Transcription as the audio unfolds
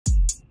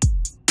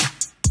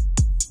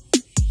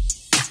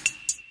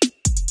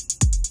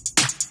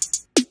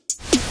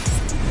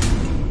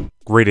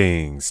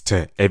Greetings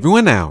to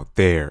everyone out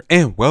there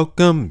and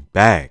welcome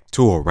back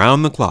to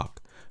Around the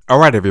Clock.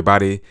 Alright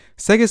everybody,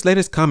 Sega's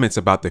latest comments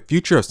about the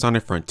future of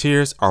Sonic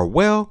Frontiers are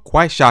well,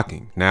 quite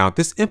shocking. Now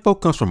this info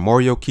comes from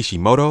Morio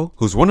Kishimoto,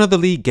 who's one of the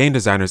lead game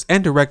designers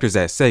and directors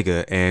at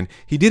Sega, and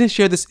he didn't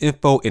share this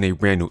info in a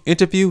brand new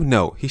interview.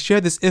 No, he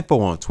shared this info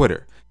on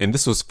Twitter. And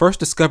this was first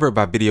discovered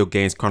by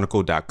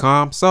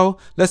VideoGamesChronicle.com, so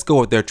let's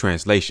go with their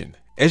translation.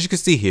 As you can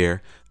see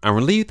here, I'm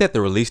relieved that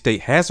the release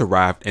date has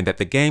arrived and that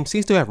the game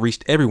seems to have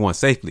reached everyone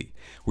safely.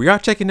 We are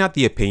checking out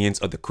the opinions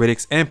of the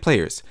critics and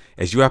players.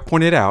 As you have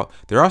pointed out,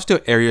 there are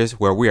still areas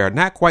where we are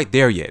not quite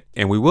there yet,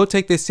 and we will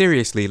take this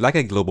seriously like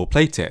a global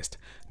playtest.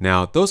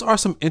 Now, those are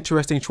some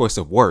interesting choice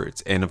of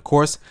words, and of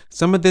course,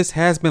 some of this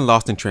has been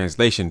lost in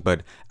translation,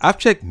 but I've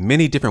checked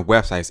many different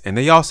websites and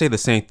they all say the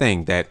same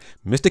thing, that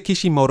Mr.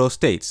 Kishimoto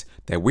states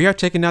that we are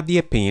checking out the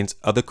opinions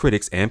of the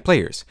critics and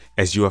players.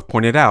 As you have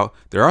pointed out,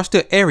 there are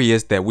still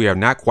areas that we are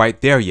not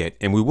quite there yet,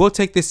 and we will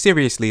take this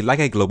seriously like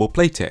a global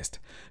playtest.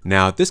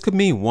 Now, this could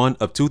mean one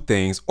of two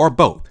things or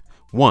both.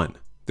 One,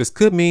 this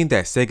could mean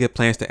that Sega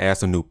plans to add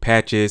some new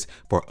patches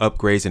for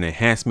upgrades and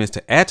enhancements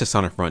to add to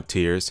Sonic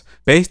Frontiers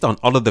based on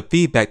all of the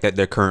feedback that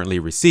they're currently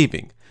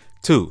receiving.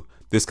 Two,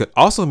 this could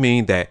also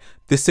mean that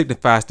this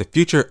signifies the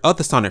future of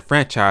the Sonic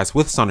franchise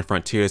with Sonic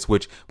Frontiers,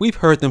 which we've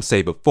heard them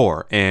say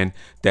before, and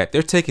that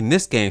they're taking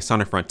this game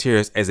Sonic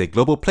Frontiers as a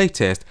global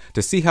playtest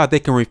to see how they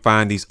can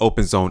refine these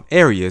open zone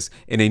areas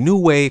in a new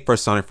way for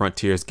Sonic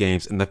Frontiers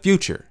games in the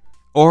future.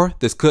 Or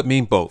this could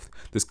mean both.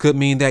 This could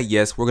mean that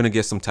yes, we're going to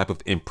get some type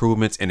of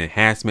improvements and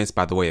enhancements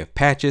by the way of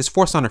patches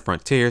for Sonic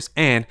Frontiers,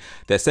 and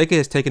that Sega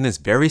is taking this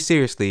very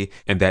seriously,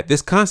 and that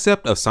this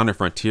concept of Sonic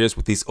Frontiers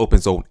with these open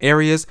zone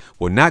areas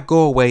will not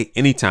go away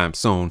anytime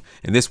soon,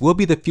 and this will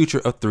be the future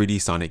of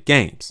 3D Sonic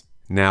games.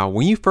 Now,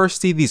 when you first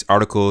see these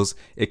articles,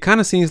 it kind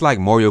of seems like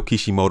Morio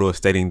Kishimoto is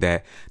stating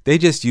that they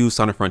just use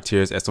Sonic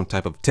Frontiers as some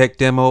type of tech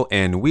demo,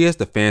 and we as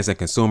the fans and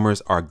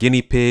consumers are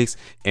guinea pigs,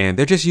 and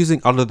they're just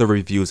using all of the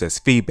reviews as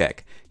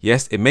feedback.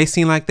 Yes, it may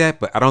seem like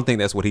that, but I don't think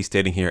that's what he's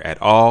stating here at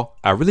all.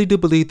 I really do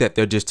believe that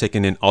they're just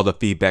taking in all the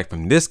feedback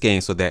from this game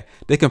so that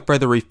they can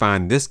further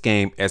refine this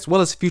game as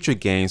well as future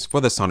games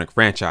for the Sonic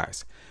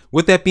franchise.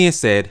 With that being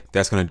said,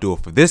 that's going to do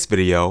it for this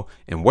video,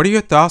 and what are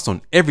your thoughts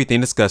on everything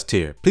discussed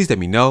here? Please let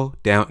me know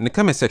down in the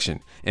comment section,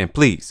 and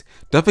please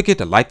don't forget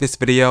to like this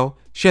video,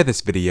 share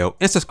this video,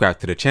 and subscribe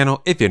to the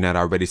channel if you're not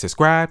already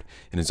subscribed.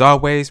 And as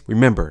always,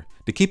 remember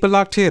to keep it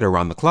locked here at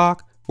Around the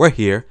Clock. We're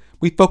here,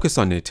 we focus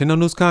on Nintendo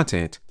news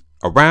content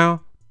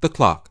around the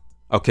clock.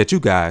 I'll catch you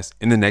guys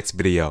in the next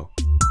video.